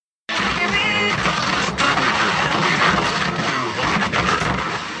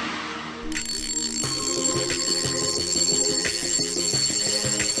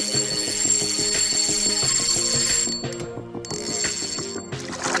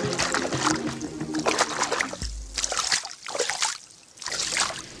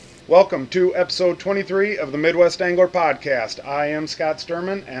Welcome to episode 23 of the Midwest Angler Podcast. I am Scott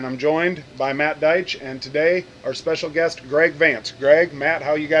Sturman, and I'm joined by Matt Deitch, and today our special guest, Greg Vance. Greg, Matt,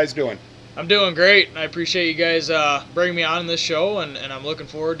 how you guys doing? I'm doing great. I appreciate you guys bringing me on this show, and I'm looking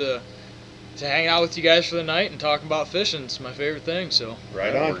forward to hanging out with you guys for the night and talking about fishing. It's my favorite thing. So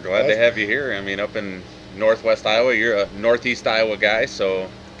right on. We're glad to have you here. I mean, up in Northwest Iowa, you're a Northeast Iowa guy, so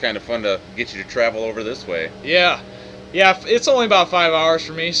kind of fun to get you to travel over this way. Yeah, it's only about 5 hours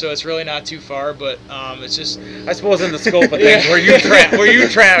for me, so it's really not too far. But it's just, I suppose, in the scope of things where you travel,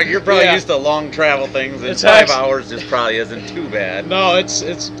 you're probably used to long travel things, and it's 5 hours just probably isn't too bad. No, it's.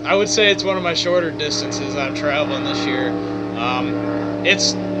 I would say it's one of my shorter distances I'm traveling this year.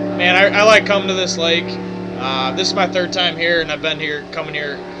 I like coming to this lake. This is my third time here, and I've been coming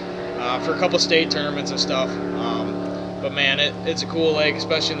here for a couple state tournaments and stuff. But man, it's a cool lake,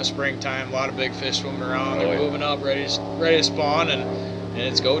 especially in the springtime. A lot of big fish swimming around. They're moving up, ready to spawn, and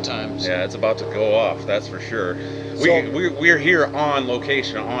it's go time. So. Yeah, it's about to go off. That's for sure. We're here on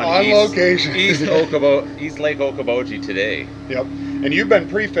location East Lake Okoboji today. Yep. And you've been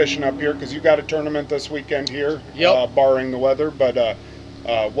pre-fishing up here because you got a tournament this weekend here, barring the weather. But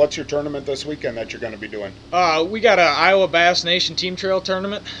what's your tournament this weekend that you're going to be doing? We got an Iowa Bass Nation Team Trail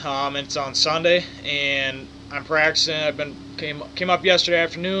tournament. It's on Sunday, and I'm practicing. Came up yesterday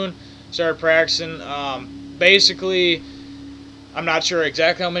afternoon, started practicing. Basically, I'm not sure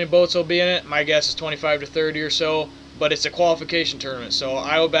exactly how many boats will be in it. My guess is 25 to 30 or so, but it's a qualification tournament. So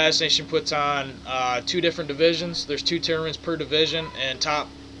Iowa Bass Nation puts on 2 different divisions. There's 2 tournaments per division, and top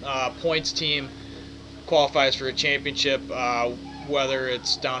points team qualifies for a championship, whether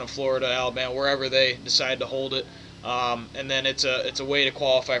it's down in Florida, Alabama, wherever they decide to hold it. And then it's a way to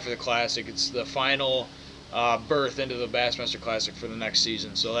qualify for the Classic. It's the final berth into the Bassmaster Classic for the next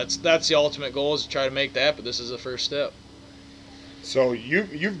season. So that's the ultimate goal, is to try to make that, but this is the first step. So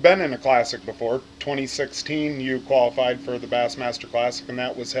you've been in a Classic before. 2016 you qualified for the Bassmaster Classic, and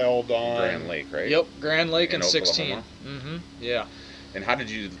that was held on Grand Lake, right? Yep, Grand Lake in 16. Oklahoma? Mm-hmm. Yeah. And how did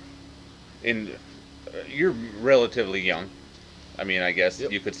you? You're relatively young. I mean, I guess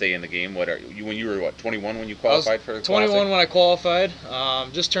you could say in the game. What are you? When you were 21 when you qualified for the 21 Classic? when I qualified.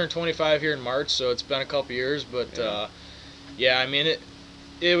 Just turned 25 here in March, so it's been a couple years. But I mean,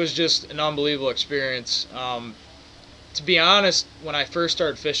 it was just an unbelievable experience. To be honest, when I first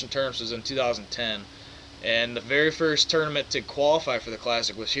started fishing tournaments was in 2010, and the very first tournament to qualify for the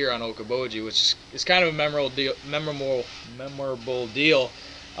Classic was here on Okoboji, which is kind of a memorable deal.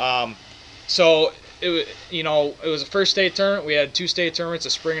 So it was the first state tournament. We had 2 state tournaments, a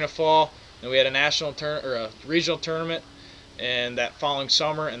spring and a fall, and we had a national or a regional tournament, and that following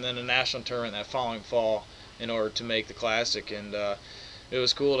summer, and then a national tournament that following fall in order to make the Classic. And it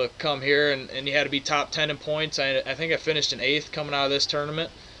was cool to come here, and you had to be top 10 in points. I think I finished in 8th coming out of this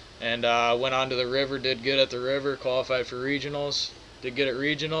tournament, and went on to the river, did good at the river, qualified for regionals, did good at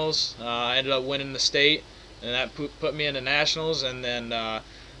regionals. I ended up winning the state, and that put me into nationals. And then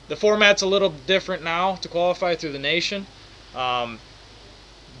the format's a little different now to qualify through the nation.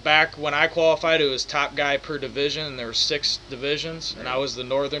 Back when I qualified, it was top guy per division, and there were 6 divisions, and I was the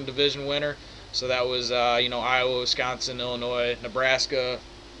Northern Division winner. So that was Iowa, Wisconsin, Illinois, Nebraska,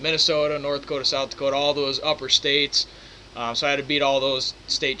 Minnesota, North Dakota, South Dakota, all those upper states. So I had to beat all those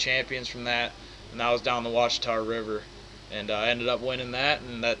state champions from that, and that was down the Ouachita River, and I ended up winning that,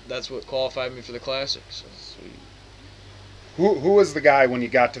 and that's what qualified me for the Classic. So. Sweet. Who was the guy when you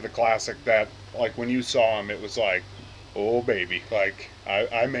got to the Classic that, like, when you saw him, it was like, oh baby, like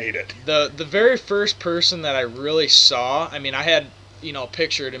I made it? The very first person that I really saw, I mean, I had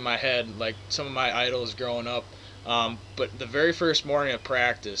pictured in my head like some of my idols growing up, but the very first morning of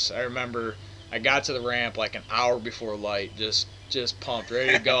practice, I remember I got to the ramp like an hour before light, just pumped,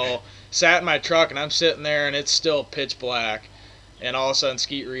 ready to go. Sat in my truck, and I'm sitting there, and it's still pitch black. And all of a sudden,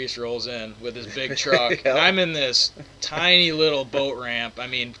 Skeet Reese rolls in with his big truck. And I'm in this tiny little boat ramp. I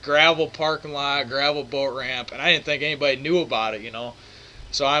mean, gravel parking lot, gravel boat ramp. And I didn't think anybody knew about it,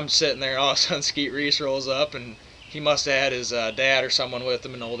 So I'm sitting there, and all of a sudden, Skeet Reese rolls up, and he must have had his dad or someone with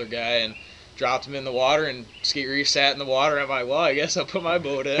him, an older guy, and dropped him in the water. And Skeet Reese sat in the water. I'm like, well, I guess I'll put my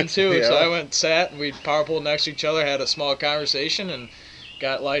boat in, too. Yeah. So I went and sat, and we power pulled next to each other, had a small conversation, and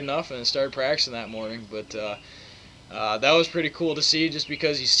got light enough and started practicing that morning. But that was pretty cool to see, just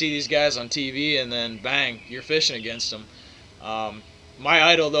because you see these guys on TV and then bang, you're fishing against them. My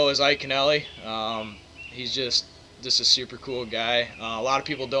idol, though, is Ike Kennelly. He's just a super cool guy. A lot of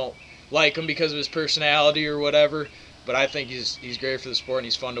people don't like him because of his personality or whatever, but I think he's great for the sport, and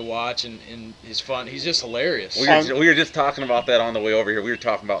he's fun to watch, and he's fun. He's just hilarious. We were just talking about that on the way over here. We were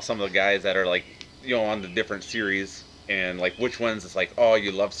talking about some of the guys that are like, on the different series, and like which ones it's like, oh,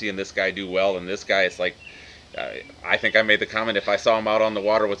 you love seeing this guy do well, and this guy, it's like, I think I made the comment, if I saw him out on the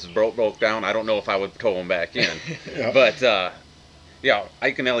water with his boat broke down, I don't know if I would tow him back in. Yeah. But yeah,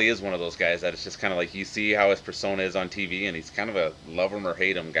 Iaconelli is one of those guys that it's just kind of like you see how his persona is on TV, and he's kind of a love him or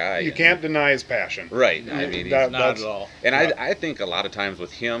hate him guy. You can't deny his passion. Right. I mean, he's not at all. And I think a lot of times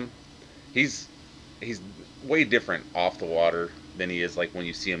with him, he's way different off the water than he is like when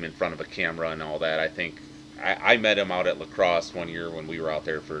you see him in front of a camera and all that. I think I met him out at La Crosse one year when we were out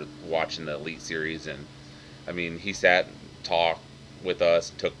there for watching the Elite Series, and I mean, he sat and talked with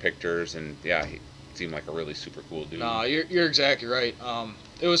us, took pictures, and yeah, he seemed like a really super cool dude. No, you're exactly right.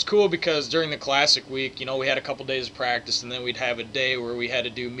 It was cool because during the Classic week, we had a couple days of practice, and then we'd have a day where we had to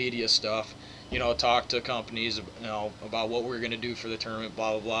do media stuff, talk to companies, about what we were going to do for the tournament,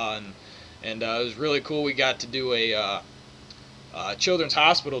 blah, blah, blah, and it was really cool. We got to do a Children's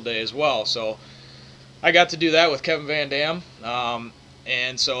Hospital Day as well, so I got to do that with Kevin Van Dam,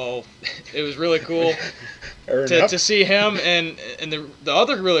 and so it was really cool to see him, and the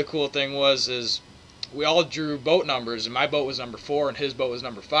other really cool thing is we all drew boat numbers, and my boat was number 4 and his boat was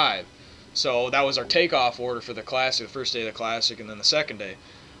number 5. So that was our takeoff order for the Classic, the first day of the Classic, and then the second day.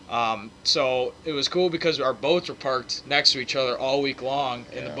 So it was cool because our boats were parked next to each other all week long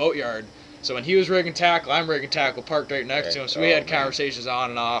in the boatyard. So when he was rigging tackle, I'm rigging tackle, parked right next to him. So we had conversations on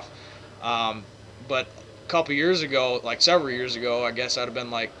and off. But a couple years ago, like several years ago, I guess I'd have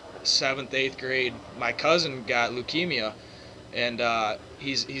been like 7th, 8th grade, my cousin got leukemia. And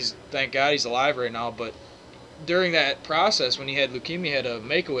he's thank God he's alive right now. But during that process, when he had leukemia, he had a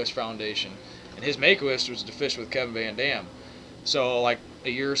Make-A-Wish Foundation, and his Make-A-Wish was to fish with Kevin Van Dam. So like a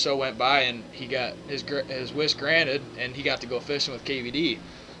year or so went by, and he got his wish granted, and he got to go fishing with KVD.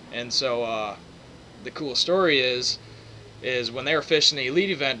 And so the cool story is when they were fishing the elite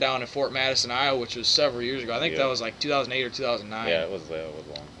event down in Fort Madison, Iowa, which was several years ago. I think that was like 2008 or 2009. Yeah, it was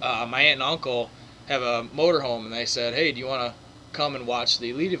long. My aunt and uncle have a motorhome, and they said, hey, do you want to come and watch the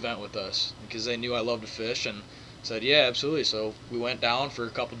elite event with us? Because they knew I loved to fish, and said, yeah, absolutely. So we went down for a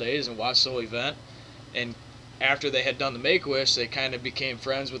couple days and watched the whole event. And after they had done the Make-A-Wish, they kind of became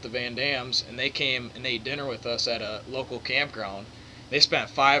friends with the Van Dams, and they came and ate dinner with us at a local campground. They spent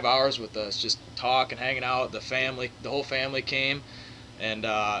 5 hours with us just talking, hanging out. The whole family came. And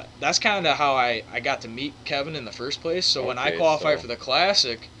that's kind of how I got to meet Kevin in the first place. So when I qualified for the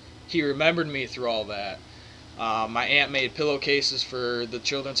Classic, he remembered me through all that. My aunt made pillowcases for the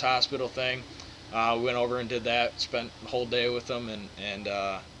Children's Hospital thing. We went over and did that, spent the whole day with him, and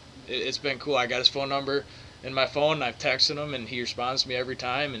it's been cool. I got his phone number in my phone, and I've texted him, and he responds to me every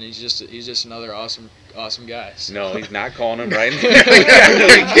time, and he's just another awesome guy. So. No, he's not calling him right now.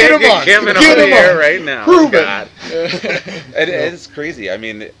 Get him on. Kevin on the air right now. Prove it. It's crazy. I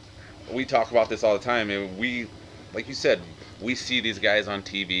mean, we talk about this all the time, and we, like you said, we see these guys on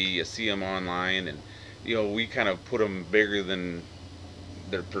TV, you see them online, and we kind of put them bigger than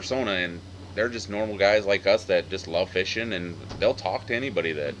their persona, and they're just normal guys like us that just love fishing, and they'll talk to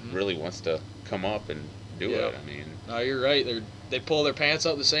anybody that really wants to come up and do it. I mean, no, you're right. They pull their pants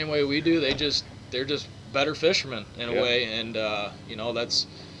up the same way we do. They're just better fishermen in a way, and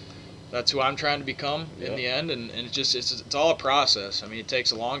that's who I'm trying to become in the end. And it's all a process. I mean, it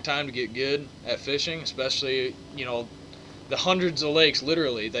takes a long time to get good at fishing, especially the hundreds of lakes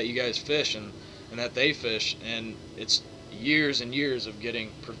literally that you guys fish and that they fish, and it's years and years of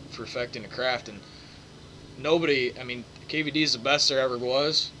getting perfecting the craft. And KVD is the best there ever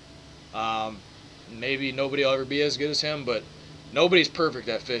was. Maybe nobody will ever be as good as him, but nobody's perfect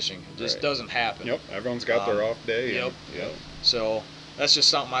at fishing. It just doesn't happen. Yep, everyone's got their off day. Yep. So that's just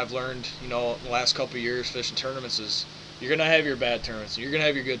something I've learned, in the last couple of years fishing tournaments is you're going to have your bad tournaments, you're going to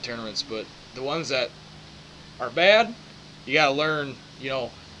have your good tournaments, but the ones that are bad, you got to learn,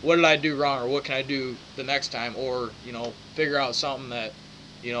 what did I do wrong, or what can I do the next time, or, figure out something that,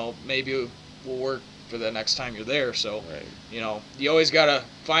 maybe will work for the next time you're there. So, you always got to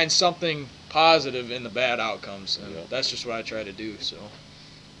find something positive in the bad outcomes, and that's just what I try to do. So,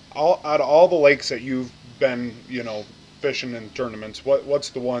 out of all the lakes that you've been, fishing in tournaments, what's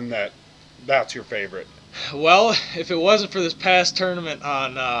the one that's your favorite? Well, if it wasn't for this past tournament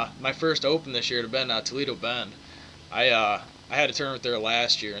on my first Open this year, it would have been Toledo Bend. I had a tournament there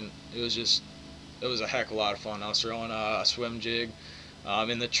last year, and it was a heck of a lot of fun. I was throwing a swim jig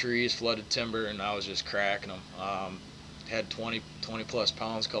in the trees, flooded timber, and I was just cracking them. Had 20 plus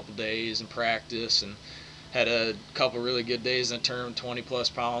pounds a couple days in practice, and had a couple really good days in the tournament, 20 plus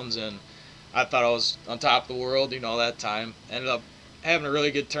pounds, and I thought I was on top of the world, that time. Ended up having a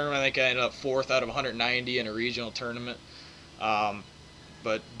really good tournament. I think I ended up 4th out of 190 in a regional tournament,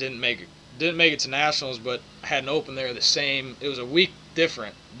 but didn't make didn't make it to nationals, but I had an open there the same. It was a week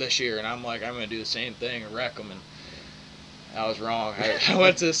different this year, and I'm like, I'm gonna do the same thing and wreck them, and I was wrong. I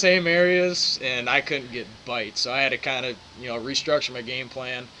went to the same areas and I couldn't get bites, so I had to kind of restructure my game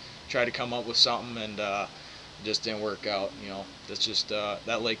plan, try to come up with something, and it just didn't work out. That's just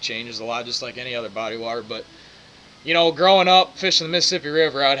that lake changes a lot, just like any other body of water. But growing up fishing the Mississippi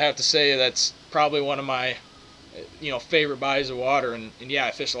River, I'd have to say that's probably one of my favorite bodies of water. And yeah,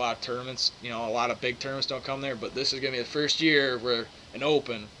 I fish a lot of tournaments. A lot of big tournaments don't come there, but this is gonna be the first year where an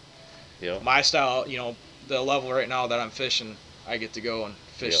open, my style, the level right now that I'm fishing, I get to go and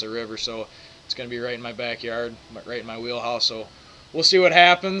fish the river. So it's gonna be right in my backyard, right in my wheelhouse. So we'll see what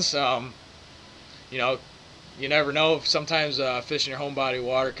happens. You never know. Sometimes fishing your home body of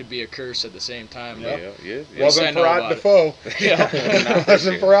water could be a curse at the same time. Yeah. Wasn't Perrot Defoe. Yeah.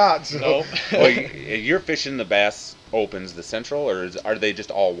 Wasn't Perrot. So. No. Well, you're fishing the Bass Opens, the Central, or are they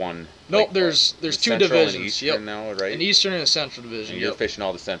just all one? Nope, there's two Central divisions. And Eastern now, right? An Eastern and a Central division. And you're fishing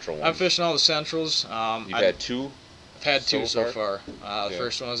all the Central ones. I'm fishing all the Centrals. You've had two? I've had two so far. Yeah. The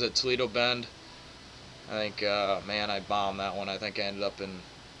first one was at Toledo Bend. I think, I bombed that one. I think I ended up in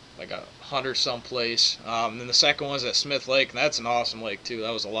like 100 someplace. Then the second one was at Smith Lake, and that's an awesome lake too.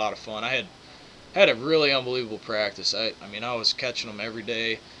 That was a lot of fun. I had a really unbelievable practice. I was catching them every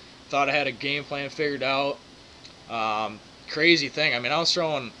day. Thought I had a game plan figured out. Crazy thing. I was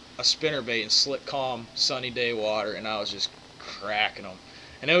throwing a spinnerbait in slick, calm, sunny day water, and I was just cracking them.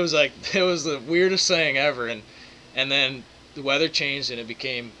 And it was the weirdest thing ever. And then the weather changed, and it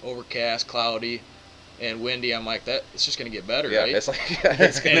became overcast, cloudy, and windy. I'm like, it's just gonna get better, right? It's like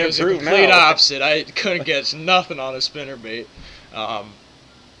it's gonna improve now. It was a complete opposite. I couldn't catch nothing on a spinnerbait.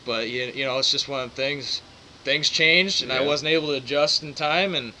 But it's just one of the things. Things changed, and I wasn't able to adjust in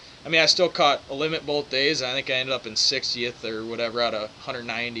time. And I still caught a limit both days. I think I ended up in 60th or whatever out of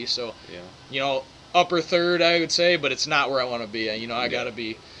 190. So upper third, I would say, but it's not where I want to be. I got to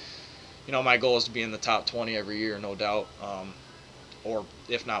be. My goal is to be in the top 20 every year, no doubt. Or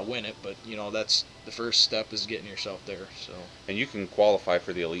if not win it, but that's the first step is getting yourself there. So. And you can qualify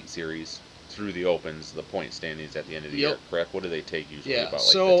for the Elite Series through the Opens, the point standings at the end of the year, correct? What do they take usually about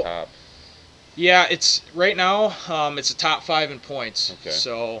the top? Yeah, it's right now. It's a top 5 in points. Okay.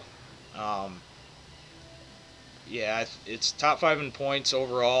 So, it's top 5 in points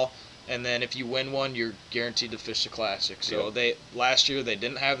overall. And then if you win one, you're guaranteed to fish the Classic. So last year they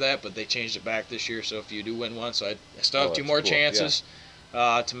didn't have that, but they changed it back this year. So if you do win one, so I still have 2 more chances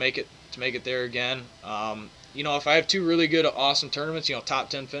to make it there again. If I have 2 really good, awesome tournaments, top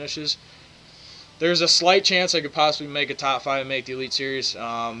 10 finishes, there's a slight chance I could possibly make a top 5 and make the Elite Series.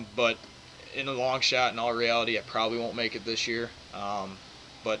 But in a long shot, in all reality, I probably won't make it this year.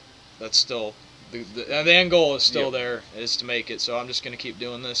 But that's still the end goal is still there, is to make it. So I'm just going to keep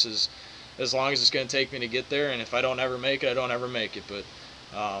doing this as long as it's going to take me to get there. And if I don't ever make it, I don't ever make it. But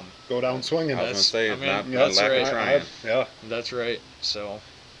go down swinging. I was going to say, not that's lack right. of trying. Yeah, that's right. So,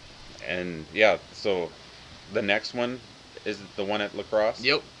 and so the next one is the one at La Crosse.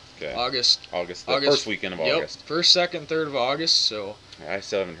 Yep. Okay. August. The first weekend of August. First, second, third of August. So. I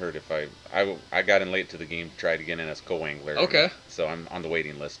still haven't heard if I got in late to the game to try to get in as co-angler. Okay. So I'm on the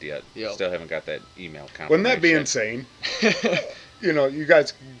waiting list yet. Yep. Still haven't got that email confirmation. Wouldn't that be insane? You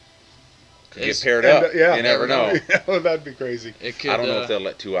guys could get paired up. Yeah. You never know. Yeah, that'd be crazy. It could, I don't know if they'll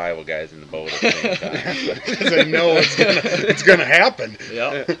let 2 Iowa guys in the boat at the same time. Because they know it's gonna happen.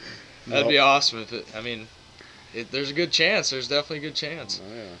 Yeah. That'd be awesome if it. There's a good chance. There's definitely a good chance.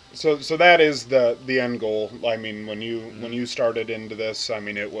 Oh, yeah. So that is the end goal. When you started into this,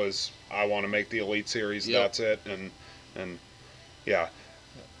 it was I want to make the Elite Series. Yep. That's it. And yeah,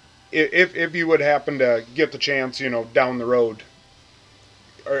 if you would happen to get the chance, down the road,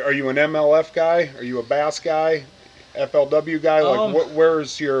 are you an MLF guy? Are you a Bass guy? FLW guy?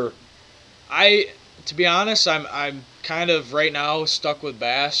 Where's your? To be honest, I'm kind of right now stuck with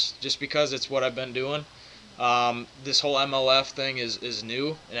Bass just because it's what I've been doing. This whole MLF thing is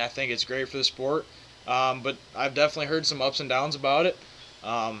new, and I think it's great for the sport. But I've definitely heard some ups and downs about it.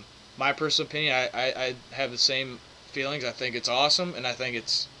 My personal opinion, I have the same feelings. I think it's awesome, and I think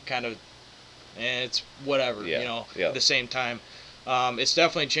it's kind of, it's whatever, at the same time. It's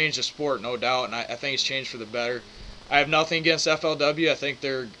definitely changed the sport, no doubt, and I think it's changed for the better. I have nothing against FLW. I think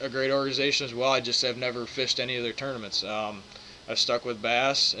they're a great organization as well. I just have never fished any of their tournaments. I've stuck with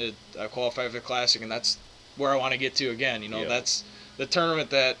Bass. I qualified for the Classic, and that's where I want to get to again. That's the tournament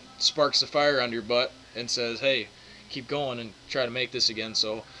that sparks the fire under your butt and says, hey, keep going and try to make this again.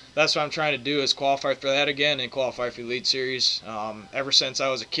 So that's what I'm trying to do, is qualify for that again and qualify for the Elite Series. Ever since I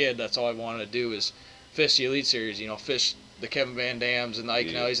was a kid, that's all I wanted to do, is fish the Elite Series, fish the Kevin Van Dams and the Ike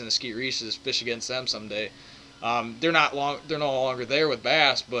Nellies and the Skeet Reeses, fish against them someday. They're no longer there with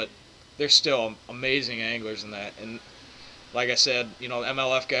bass, but they're still amazing anglers in that. And like I said,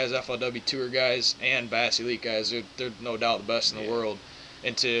 MLF guys, FLW Tour guys, and Bass Elite guys, they're no doubt the best in the world.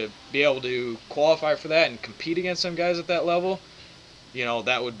 And to be able to qualify for that and compete against some guys at that level,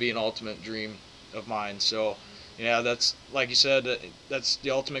 that would be an ultimate dream of mine. So, that's, like you said, that's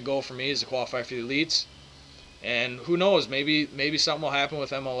the ultimate goal for me, is to qualify for the elites. And who knows, maybe something will happen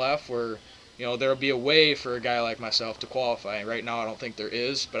with MLF where, there'll be a way for a guy like myself to qualify. Right now I don't think there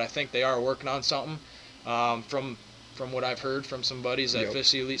is, but I think they are working on something. From what I've heard from some buddies that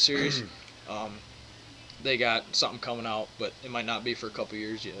fish the Elite Series, they got something coming out, but it might not be for a couple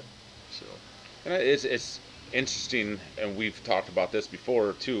years yet. So, and it's interesting, and we've talked about this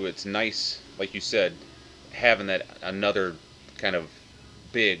before too. It's nice, like you said, having that another kind of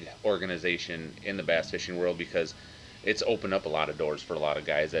big organization in the bass fishing world, because it's opened up a lot of doors for a lot of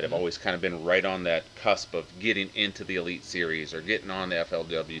guys that have always kind of been right on that cusp of getting into the Elite Series or getting on the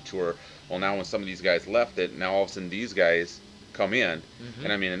FLW Tour. Well, now when some of these guys left it, now all of a sudden these guys come in,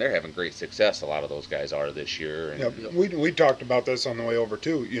 and and they're having great success. A lot of those guys are this year. And we talked about this on the way over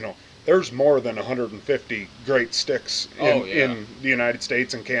too. There's more than 150 great sticks in the United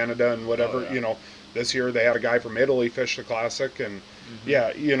States and Canada and whatever. This year they had a guy from Italy fish the Classic, and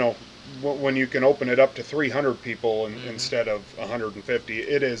when you can open it up to 300 people instead of 150,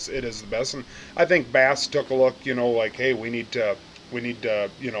 it is the best. And I think Bass took a look, like, hey, we need to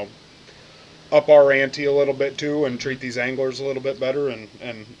up our ante a little bit too and treat these anglers a little bit better.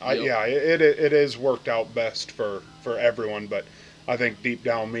 It is worked out best for everyone. But I think deep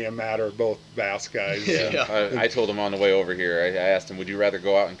down, me and Matt are both bass guys. I told him on the way over here, I asked him, would you rather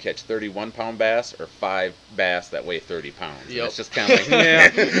go out and catch 31-pound bass or 5 bass that weigh 30 pounds? And it's just kind of like, I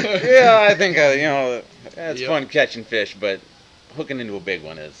think, it's fun catching fish, but hooking into a big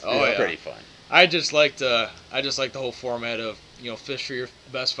one is pretty fun. I just like the whole format of, fish for your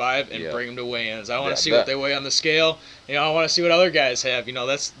best 5 and bring them to weigh-ins. I want to see what they weigh on the scale. I want to see what other guys have.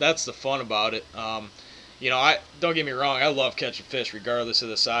 That's the fun about it. I don't get me wrong, I love catching fish regardless of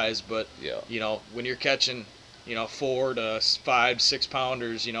the size, but when you're catching 4 to 5, 6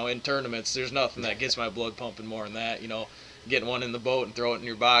 pounders, in tournaments, there's nothing that gets my blood pumping more than that. Getting one in the boat and throw it in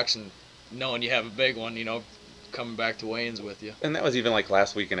your box and knowing you have a big one, coming back to weigh-ins with you. And that was even like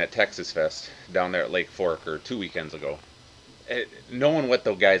last weekend at Texas Fest down there at Lake Fork, or 2 weekends ago. Knowing what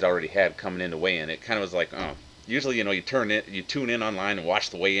those guys already had coming in to weigh-in, it kind of was like, usually, you tune in online and watch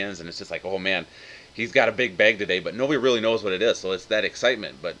the weigh-ins, and it's just like, oh man, he's got a big bag today, but nobody really knows what it is, so it's that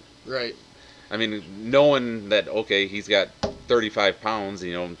excitement. But right, I mean, knowing that, okay, he's got 35 pounds,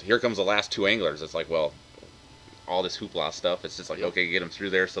 here comes the last 2 anglers. It's like, well, all this hoopla stuff, it's just like, okay, get him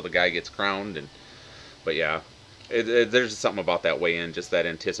through there so the guy gets crowned. But yeah, there's something about that weigh-in, just that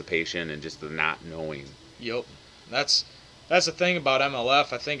anticipation and just the not knowing. Yep, that's the thing about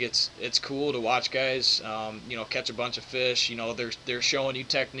MLF. I think it's cool to watch guys, catch a bunch of fish. They're showing you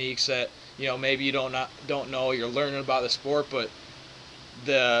techniques that maybe you don't know. You're learning about the sport, but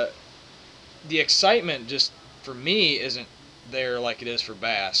the excitement just for me isn't there like it is for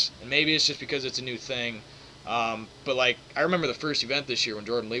bass. And maybe it's just because it's a new thing. But like I remember the first event this year when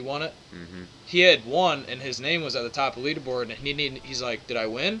Jordan Lee won it. He had won and his name was at the top of the leaderboard, and he's like, "Did I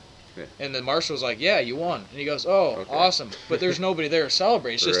win?" Yeah. And the marshal's like, "Yeah, you won." And he goes, "Oh, okay. Awesome." But there's nobody there to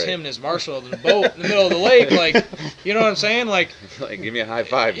celebrate. It's just him and his marshal in the boat in the middle of the lake. Like, you know what I'm saying? Like give me a high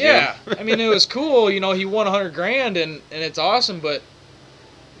five, Jim. Yeah. I mean, it was cool. He won $100,000 and it's awesome, but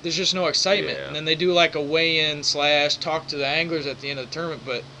there's just no excitement. Yeah. And then they do like a weigh-in / talk to the anglers at the end of the tournament.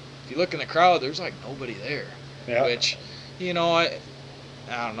 But if you look in the crowd, there's like nobody there. Yeah. Which, I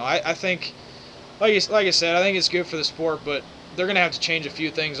don't know. I think, like I said, I think it's good for the sport, but they're going to have to change a few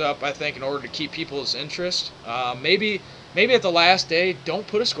things up, I think, in order to keep people's interest. Maybe at the last day, don't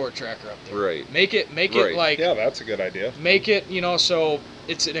put a score tracker up there. Right. Make it like... Yeah, that's a good idea. Make it, so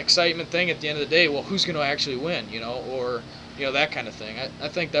it's an excitement thing at the end of the day. Well, who's going to actually win, or, that kind of thing. I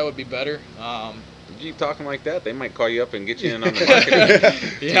think that would be better. If you keep talking like that, they might call you up and get you in on the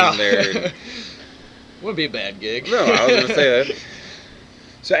marketing team there. Wouldn't be a bad gig. No, I was going to say that.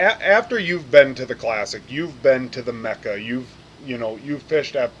 So after you've been to the Classic, you've been to the Mecca, you've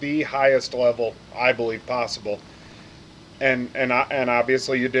fished at the highest level, I believe, possible, and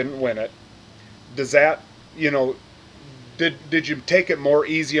obviously you didn't win it. Does that, did you take it more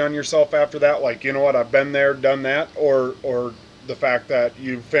easy on yourself after that? Like, what, I've been there, done that, or the fact that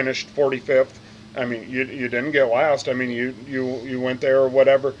you finished 45th? I mean, you didn't get last. I mean, you went there or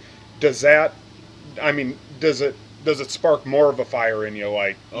whatever. Does that, does it spark more of a fire in you?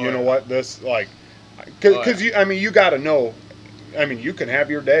 Like, know what, this, like, Because you got to know. I mean, you can have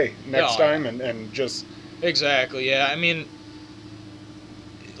your day next time and just. Exactly. Yeah. I mean,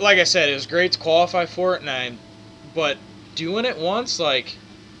 like I said, it was great to qualify for it, but doing it once, like,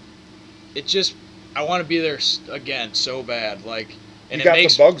 it just, I want to be there again so bad, like. And you got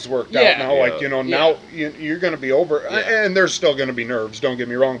the bugs worked out now, now you're going to be over, and there's still going to be nerves. Don't get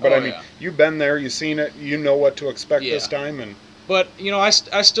me wrong, but you've been there, you've seen it, you know what to expect this time, But I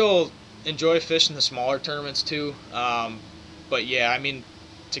still enjoy fishing the smaller tournaments too. But I mean,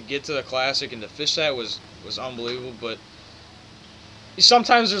 to get to the Classic and to fish that was unbelievable. But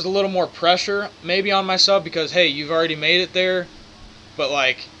sometimes there's a little more pressure maybe on myself because hey, you've already made it there, but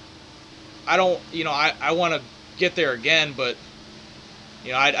like, I don't, I want to get there again, but.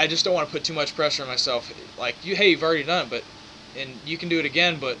 I just don't want to put too much pressure on myself. Like, you've already done it, and you can do it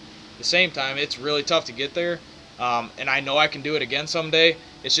again, but at the same time, it's really tough to get there. And I know I can do it again someday.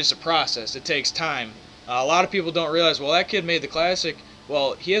 It's just a process. It takes time. A lot of people don't realize, well, that kid made the Classic.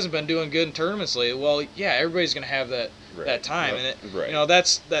 Well, he hasn't been doing good in tournaments lately. Well, yeah, everybody's going to have that time. And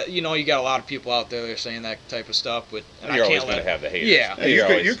that's you got a lot of people out there that are saying that type of stuff. But you're always going to have the haters. Yeah.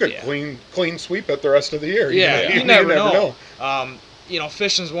 You could clean sweep it the rest of the year. Yeah, you never know.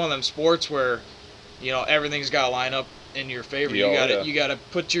 Fishing's one of them sports where, everything's got to line up in your favor. You gotta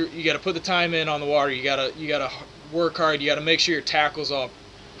put the time in on the water. You gotta work hard. You gotta make sure your tackle's all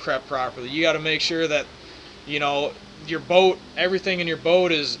prepped properly. You gotta make sure that, your boat, everything in your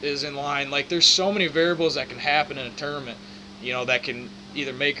boat is in line. Like, there's so many variables that can happen in a tournament, that can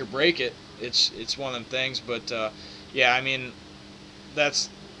either make or break it. It's one of them things. But I mean,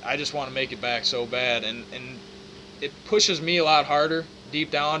 I just want to make it back so bad, and it pushes me a lot harder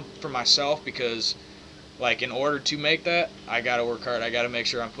deep down for myself because, like, in order to make that, I got to work hard. I got to make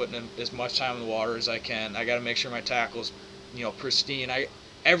sure I'm putting in as much time in the water as I can. I got to make sure my tackle's, pristine.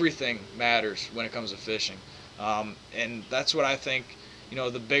 Everything matters when it comes to fishing. And that's what I think,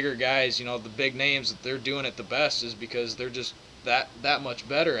 the bigger guys, the big names, that they're doing it the best is because they're just that much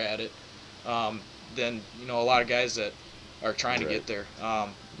better at it than, a lot of guys that are trying to get there.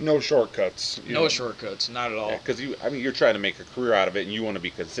 No shortcuts. No shortcuts, not at all. Because you're trying to make a career out of it, and you want to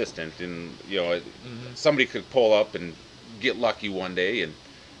be consistent. And somebody could pull up and get lucky one day and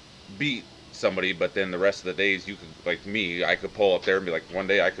beat somebody, but then the rest of the days you could, like me, I could pull up there and be like, one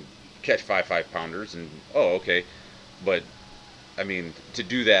day I could catch 5 pounders, and okay, but I mean, to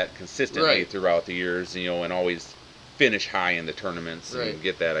do that consistently throughout the years, and always finish high in the tournaments and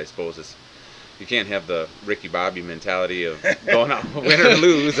get that, I suppose is. You can't have the Ricky Bobby mentality of going out win or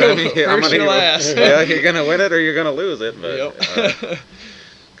lose. I mean, you're gonna win it or you're gonna lose it.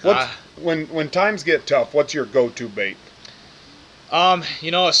 But, when times get tough, what's your go-to bait? A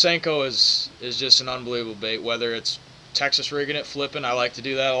Senko is just an unbelievable bait. Whether it's Texas rigging it, flipping, I like to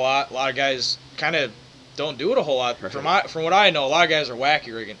do that a lot. A lot of guys kind of don't do it a whole lot. From what I know, a lot of guys are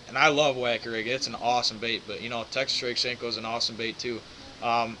wacky rigging, and I love wacky rigging. It's an awesome bait. But Texas rig Senko is an awesome bait too.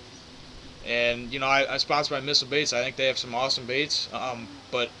 And, I sponsor by Missile Baits. I think they have some awesome baits.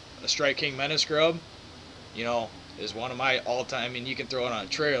 But a Strike King Menace Grub, is one of my all-time. I mean, you can throw it on a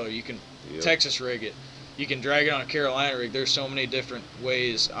trailer. You can Texas rig it. You can drag it on a Carolina rig. There's so many different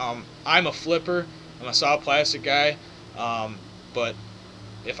ways. I'm a flipper. I'm a solid plastic guy. But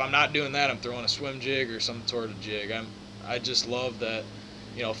if I'm not doing that, I'm throwing a swim jig or some sort of jig. I just love that,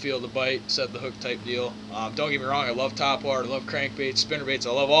 feel the bite, set the hook type deal. Don't get me wrong. I love top water. I love crankbaits, spinnerbaits.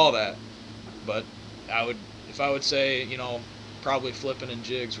 I love all that. But if I would say, probably flipping and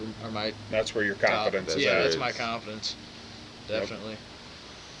jigs are my. That's where your confidence is. Yeah, that's my confidence, definitely.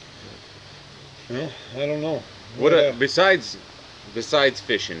 Well, I don't know. Besides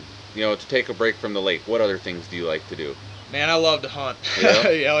fishing, to take a break from the lake, what other things do you like to do? Man, I love to hunt. Yeah,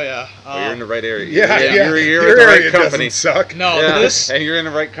 yeah. Well, you're in the right area. You're in the right company. Suck. No, and you're in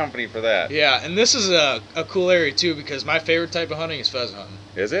the right company for that. Yeah, and this is a cool area too because my favorite type of hunting is pheasant hunting.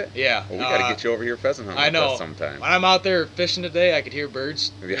 Is it? Yeah. Well, we got to get you over here pheasant hunting. I know. Sometime. When I'm out there fishing today, I could hear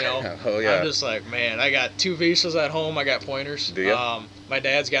birds. Yeah. Oh yeah. I'm just like, man, I got 2 Vishas at home. I got pointers. Do you? My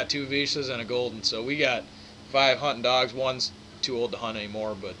dad's got 2 Vishas and a golden, so we got 5 hunting dogs. One's too old to hunt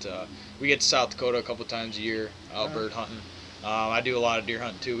anymore, but we get to South Dakota a couple times a year out bird hunting. I do a lot of deer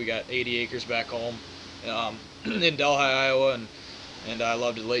hunting too. We got 80 acres back home in Delhi, Iowa, and I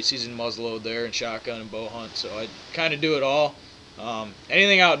love the late season muzzleload there and shotgun and bow hunt. So I kind of do it all.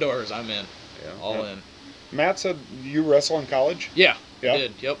 Anything outdoors, I'm in. Yeah. All in. Matt said you wrestle in college? Yeah. I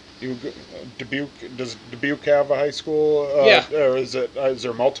did. Yep. Does Dubuque have a high school? Yeah. Or is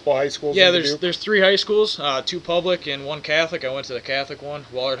there multiple high schools? Yeah, in there's 3 high schools, 2 public and 1 Catholic. I went to the Catholic one,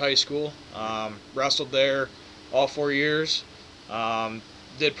 Wallard High School. Wrestled there all 4 years.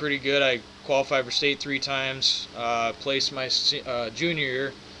 Did pretty good. I qualified for state 3 times, placed my junior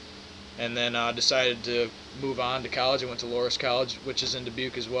year, and then decided to move on to college. I went to Loras College, which is in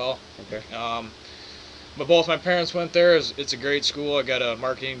Dubuque as well. Okay. But both my parents went there. It's a great school. I got a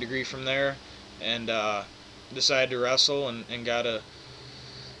marketing degree from there, and decided to wrestle and got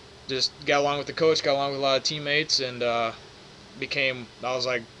along with the coach, got along with a lot of teammates, and I was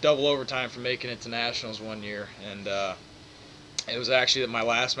like double overtime for making it to nationals one year, and it was actually my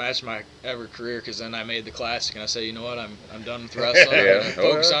last match of my ever career, because then I made the classic, and I said, you know what, I'm done with wrestling. I'm gonna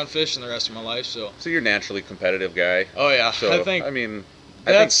focus on fishing the rest of my life. So you're a naturally competitive guy. Oh yeah, so, I think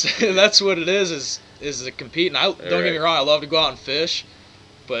that's what it is to compete. And don't get me wrong, I love to go out and fish,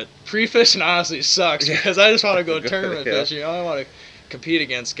 but pre-fishing honestly sucks because I just want to go tournament fishing. I want to compete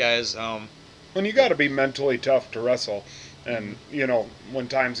against guys. When you got to be mentally tough to wrestle. And, when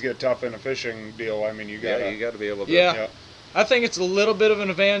times get tough in a fishing deal, I mean, you got to be able to. Yeah. I think it's a little bit of an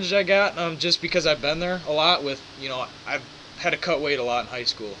advantage I got just because I've been there a lot with, I've had to cut weight a lot in high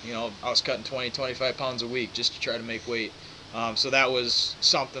school. I was cutting 20, 25 pounds a week just to try to make weight. So that was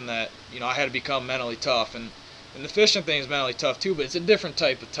something that, I had to become mentally tough. And the fishing thing is mentally tough too, but it's a different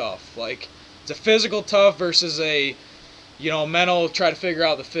type of tough. Like, it's a physical tough versus a, mental, try to figure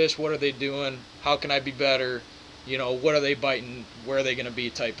out the fish, what are they doing, how can I be better, what are they biting, where are they going to be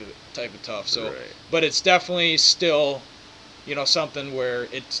type of tough. So, right. But it's definitely still, something where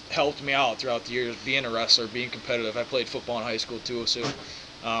it's helped me out throughout the years, being a wrestler, being competitive. I played football in high school too, so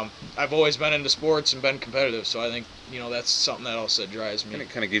I've always been into sports and been competitive. So I think, that's something that also drives me. And it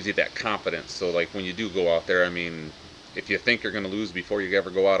kind of gives you that confidence. So like when you do go out there, I mean, if you think you're going to lose before you ever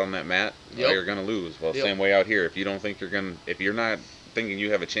go out on that mat, you're going to lose. Well, same way out here. If you don't think if you're not thinking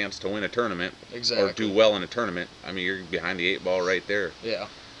you have a chance to win a tournament or do well in a tournament, I mean, you're behind the 8 ball right there. Yeah.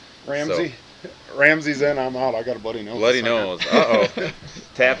 Ramsey's in, I'm out. I got a bloody nose. Bloody nose. Uh-oh.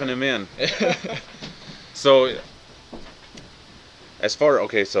 Tapping him in. So,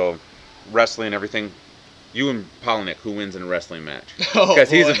 so wrestling and everything, you and Polinick, who wins in a wrestling match? Because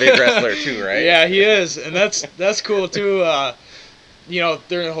he's a big wrestler too, right? Yeah, he is. And that's cool too.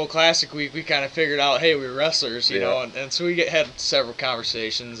 During the whole classic week, we kind of figured out, hey, we're wrestlers, you know, and so we had several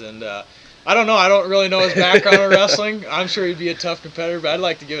conversations, and I don't know, I don't really know his background in wrestling. I'm sure he'd be a tough competitor, but I'd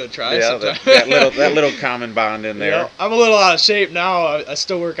like to give it a try sometime. that little common bond in there. I'm a little out of shape now. I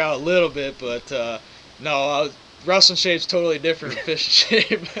still work out a little bit, but wrestling shape's totally different from fishing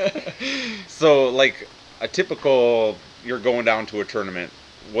shape. So, like, a typical, you're going down to a tournament,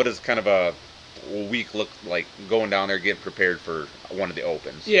 what does kind of a week look like going down there getting prepared for one of the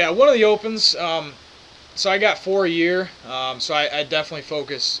opens? Yeah, one of the opens, so I got 4 a year, so I definitely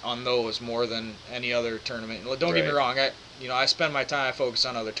focus on those more than any other tournament. Don't get me wrong, I spend my time, I focus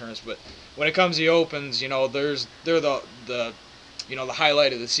on other tournaments, but when it comes to the opens, they're the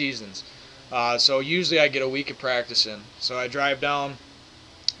highlight of the seasons. So usually I get a week of practice in. So I drive down,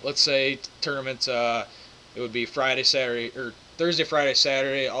 let's say tournaments, it would be Friday, Saturday, or Thursday, Friday,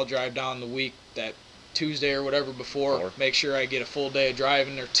 Saturday. I'll drive down the week that Tuesday or whatever before, make sure I get a full day of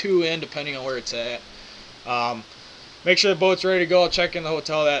driving or 2 in, depending on where it's at. Make sure the boat's ready to go. I'll check in the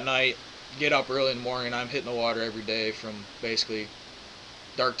hotel that night, get up early in the morning. I'm hitting the water every day from basically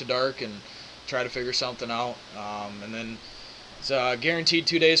dark to dark and try to figure something out. And then it's guaranteed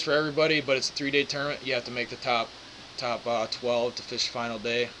 2 days for everybody, but it's a 3-day tournament. You have to make the top 12 to fish the final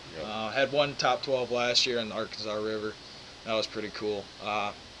day. Yep. Had one top 12 last year in the Arkansas River. That was pretty cool.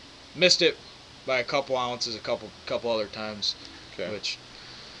 Missed it by a couple ounces a couple other times, which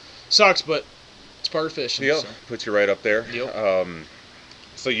sucks, but it's part of fishing. Yep. So. Puts you right up there. Yep.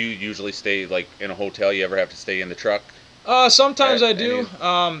 So you usually stay like in a hotel? You ever have to stay in the truck? Sometimes I do.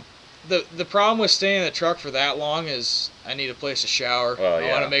 The problem with staying in the truck for that long is I need a place to shower. I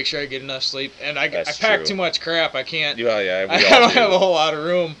want to make sure I get enough sleep, and I pack too much crap. I can't. I don't have a whole lot of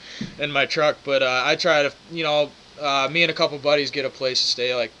room in my truck, but I try to, me and a couple buddies get a place to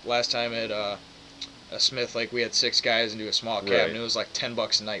stay. Like last time at a Smith, like we had 6 guys and do a small cabin. It was like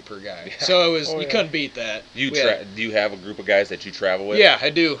 $10 a night per guy. Yeah. So it was you couldn't beat that. Do you have a group of guys that you travel with? Yeah, I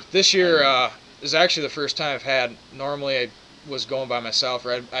do. This year is actually the first time I've had. Normally I was going by myself,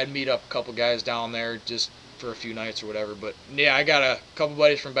 or I'd meet up a couple guys down there just for a few nights or whatever. But yeah, I got a couple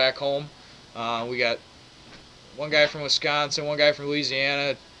buddies from back home. We got one guy from Wisconsin, one guy from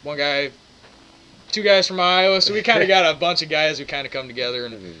Louisiana, 2 guys from Iowa. So we kind of got a bunch of guys who kind of come together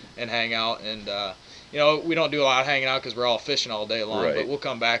and hang out. And we don't do a lot of hanging out because we're all fishing all day long. Right. But we'll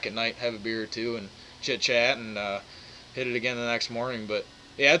come back at night, have a beer or two, and chit chat, and hit it again the next morning. But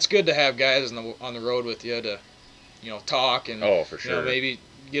yeah, it's good to have guys on the road with you to talk and for sure. Maybe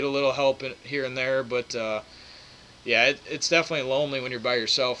get a little help here and there. But yeah, it's definitely lonely when you're by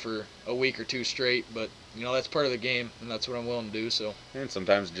yourself for a week or two straight, but that's part of the game, and that's what I'm willing to do. So. And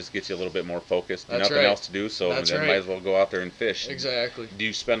sometimes it just gets you a little bit more focused. That's Nothing right. else to do, so That's then right. might as well go out there and fish. Exactly. Do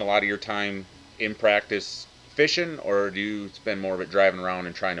you spend a lot of your time in practice fishing, or do you spend more of it driving around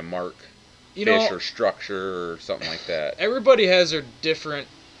and trying to mark fish or structure or something like that? Everybody has their different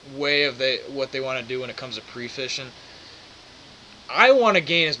way of what they want to do when it comes to pre-fishing. I want to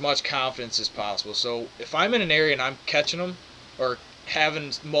gain as much confidence as possible. So if I'm in an area and I'm catching them or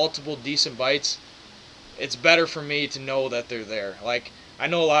having multiple decent bites, it's better for me to know that they're there. Like, I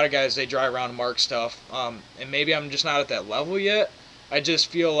know a lot of guys, they drive around and mark stuff, and maybe I'm just not at that level yet. I just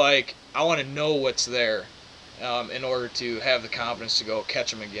feel like I want to know what's there in order to have the confidence to go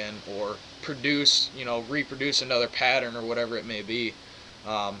catch them again or reproduce another pattern or whatever it may be.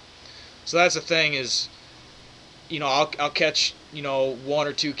 So that's the thing is, I'll catch, one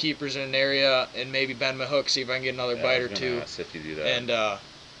or two keepers in an area and maybe bend my hook, see if I can get another bite or two. If you do that. And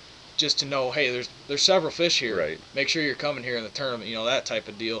just to know, hey, there's several fish here. Right. Make sure you're coming here in the tournament, that type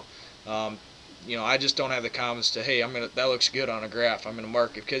of deal. I just don't have the confidence to, hey, that looks good on a graph, I'm gonna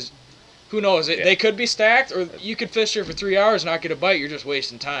mark it, because who knows? They could be stacked, or you could fish here for 3 hours and not get a bite. You're just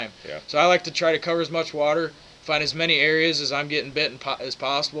wasting time. Yeah. So I like to try to cover as much water, find as many areas as I'm getting bitten as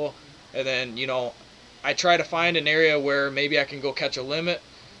possible, and then I try to find an area where maybe I can go catch a limit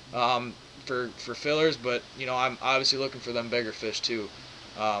for fillers, but I'm obviously looking for them bigger fish too,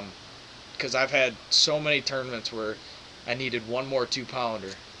 because I've had so many tournaments where I needed one more 2-pounder,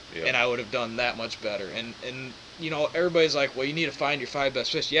 and I would have done that much better. And everybody's like, well, you need to find your 5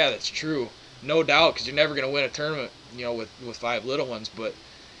 best fish. Yeah, that's true, no doubt, because you're never going to win a tournament, with 5 little ones, but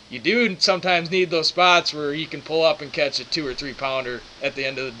you do sometimes need those spots where you can pull up and catch a 2 or 3 pounder at the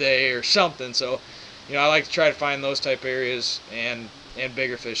end of the day or something. So I like to try to find those type areas and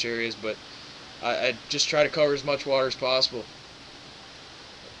bigger fish areas, but I just try to cover as much water as possible.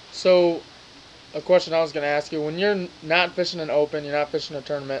 So, a question I was going to ask you, when you're not fishing an open, you're not fishing a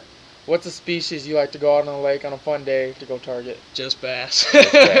tournament, what's a species you like to go out on the lake on a fun day to go target? Just bass.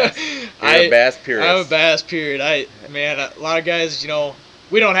 Just bass. You're a bass purist. I'm a bass period. A lot of guys,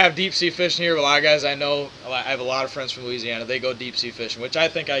 we don't have deep sea fishing here, but a lot of guys I know, I have a lot of friends from Louisiana, they go deep sea fishing, which I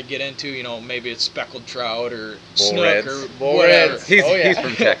think I'd get into, maybe it's speckled trout or snook or whatever. He's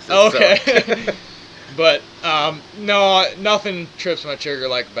from Texas. Okay. So. But, no, nothing trips my trigger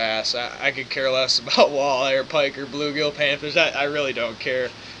like bass. I could care less about walleye or pike or bluegill, panfish. I really don't care.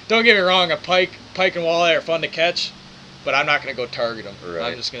 Don't get me wrong, a pike and walleye are fun to catch, but I'm not going to go target them. Right.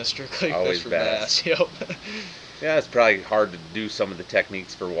 I'm just going to strictly Always fish for bass. bass. Yep. Yeah, it's probably hard to do some of the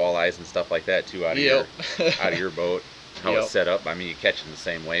techniques for walleyes and stuff like that too out of your boat, how it's set up. I mean, you catch them the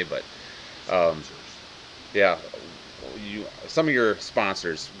same way, but some of your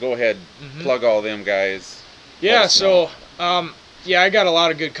sponsors. Go ahead, plug all them guys. Yeah, so I got a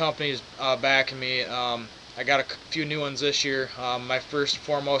lot of good companies backing me. I got a few new ones this year. My first and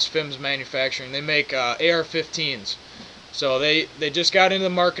foremost, Fims Manufacturing. They make AR-15s. So they just got into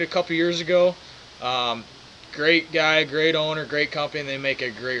the market a couple years ago. Great guy, great owner, great company, and they make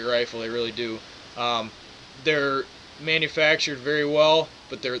a great rifle. They really do. They're manufactured very well,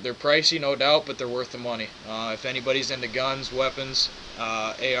 but they're pricey, no doubt, but they're worth the money. If anybody's into guns, weapons,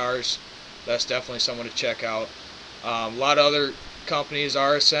 ARs, that's definitely someone to check out. A lot of other companies,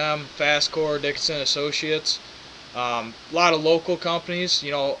 RSM, Fastcore, Dickinson Associates. A lot of local companies,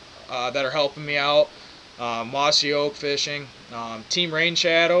 that are helping me out. Mossy Oak Fishing, Team Rain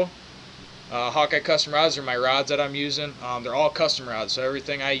Shadow. Hawkeye custom rods are my rods that I'm using. They're all custom rods, so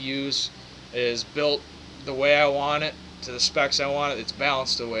everything I use is built the way I want it, to the specs I want it. It's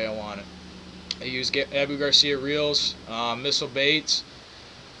balanced the way I want it. I use Abu Garcia reels, missile baits,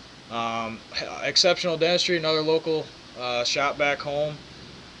 Exceptional Dentistry, another local shop back home.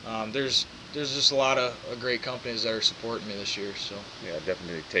 There's just a lot of great companies that are supporting me this year. So yeah, it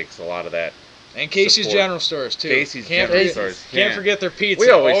definitely takes a lot of that. And Casey's support. General Stores too. Casey's General Stores. Can't forget their pizza.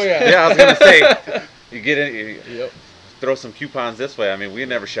 We always, I was gonna say, you get in, Yep. throw some coupons this way. I mean, we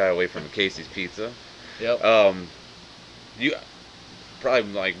never shy away from Casey's Pizza. Yep. You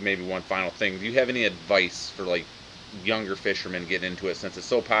probably like maybe one final thing. Do you have any advice for like younger fishermen getting into it since it's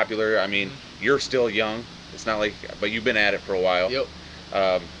so popular? I mean, you're still young. It's not like, but you've been at it for a while.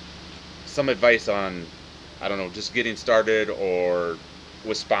 Yep. Some advice on, I don't know, just getting started or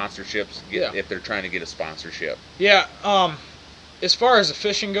with sponsorships, if they're trying to get a sponsorship. Yeah. As far as the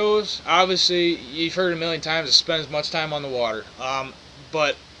fishing goes, obviously you've heard it a million times, to spend as much time on the water.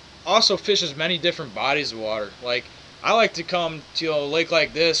 But also fish as many different bodies of water. Like, I like to come to a lake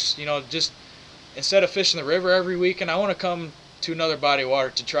like this, just instead of fishing the river every weekend, I want to come to another body of water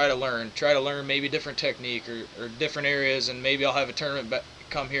to try to learn maybe different technique or different areas, and maybe I'll have a tournament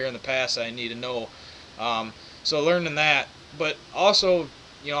come here in the past that I need to know. So learning that, but also,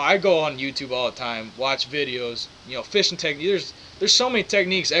 I go on YouTube all the time, watch videos, fishing techniques. There's so many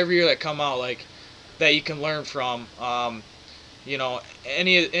techniques every year that come out, like, that you can learn from.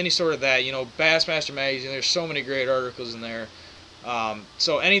 Any sort of that, Bassmaster Magazine, there's so many great articles in there.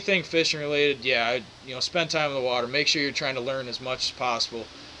 So anything fishing related, spend time in the water. Make sure you're trying to learn as much as possible.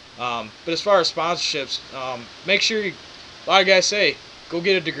 But as far as sponsorships, make sure a lot of guys say, go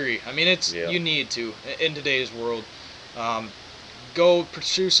get a degree. I mean, you need to in today's world. Go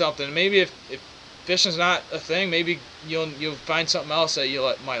pursue something. Maybe if fishing's not a thing, maybe you'll find something else that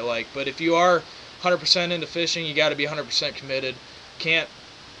you might like. But if you are 100% into fishing, you got to be 100% committed. Can't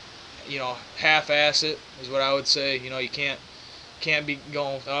half-ass it is what I would say. You can't be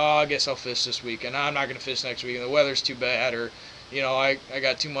going, I guess I'll fish this week, and I'm not going to fish next week, and the weather's too bad, or I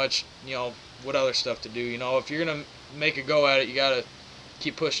got too much what other stuff to do. If you're going to make a go at it, you got to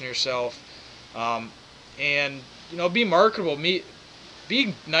keep pushing yourself, and be marketable.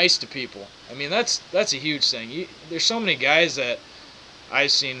 Be nice to people. I mean, that's a huge thing. There's so many guys that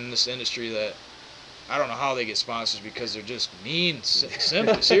I've seen in this industry that I don't know how they get sponsors, because they're just mean.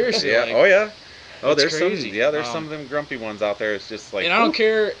 Seriously. Yeah. There's crazy. There's some of them grumpy ones out there. It's just like. And I don't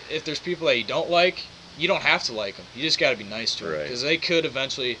care if there's people that you don't like. You don't have to like them. You just got to be nice to them, because they could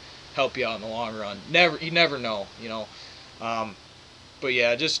eventually help you out in the long run. You never know. But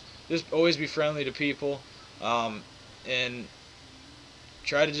yeah, just always be friendly to people, and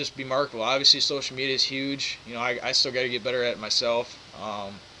try to just be marketable. Obviously, social media is huge. I still got to get better at it myself.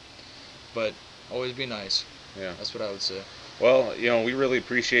 But always be nice. Yeah. That's what I would say. Well, we really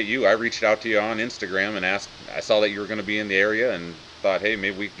appreciate you. I reached out to you on Instagram and asked. I saw that you were going to be in the area and thought, hey,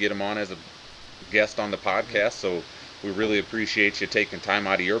 maybe we could get him on as a guest on the podcast. So we really appreciate you taking time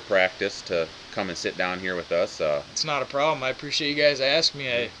out of your practice to come and sit down here with us. It's not a problem. I appreciate you guys asking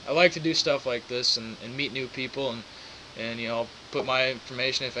me. I like to do stuff like this and meet new people and put my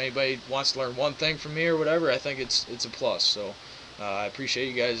information. If anybody wants to learn one thing from me or whatever, I think it's a plus. So I appreciate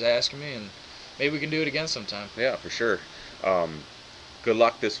you guys asking me, and maybe we can do it again sometime. Yeah, for sure. Good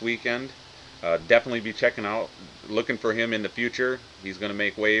luck this weekend. Definitely be looking for him in the future. He's going to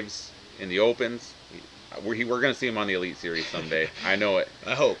make waves in the Opens. We're going to see him on the Elite Series someday. I know it.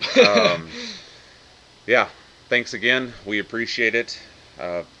 I hope. Yeah, thanks again. We appreciate it.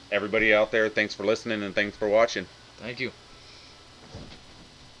 Everybody out there, thanks for listening and thanks for watching. Thank you.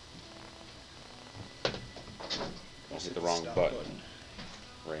 Hit the wrong button,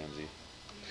 Ramsey.